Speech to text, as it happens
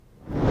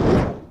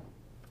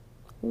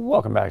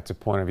Welcome back to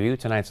Point of View.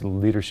 Tonight's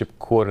leadership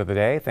quote of the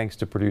day, thanks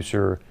to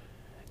producer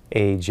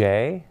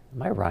AJ.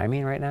 Am I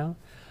rhyming right now?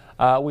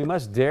 We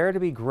must dare to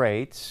be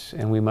great,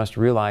 and we must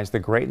realize that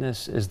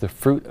greatness is the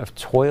fruit of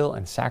toil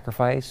and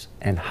sacrifice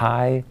and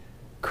high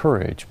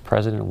courage.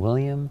 President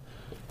William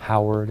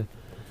Howard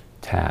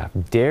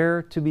Taft.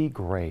 Dare to be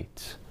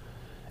great.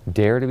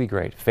 Dare to be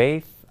great.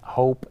 Faith,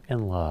 hope,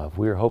 and love.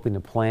 We are hoping to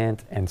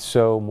plant and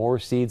sow more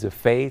seeds of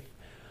faith,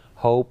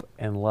 hope,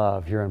 and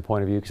love here on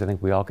Point of View, because I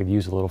think we all could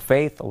use a little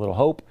faith, a little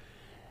hope,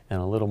 and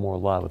a little more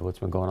love with what's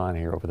been going on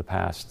here over the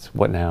past,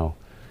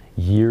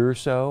 year or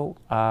so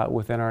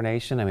within our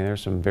nation. I mean,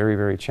 there's some very,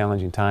 very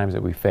challenging times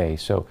that we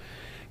face. So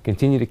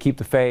continue to keep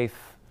the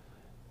faith,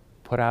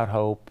 put out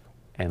hope,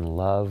 and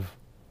love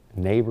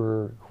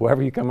neighbor,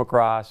 whoever you come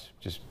across.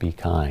 Just be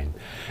kind.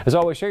 As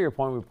always, share your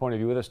point of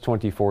view with us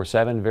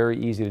 24/7.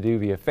 Very easy to do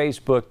via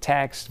Facebook,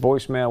 text,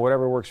 voicemail,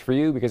 whatever works for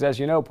you, because as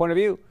you know, Point of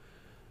View,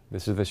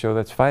 this is the show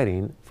that's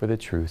fighting for the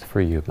truth for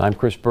you. I'm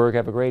Chris Berg.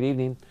 Have a great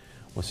evening.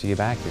 We'll see you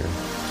back here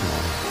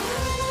tomorrow.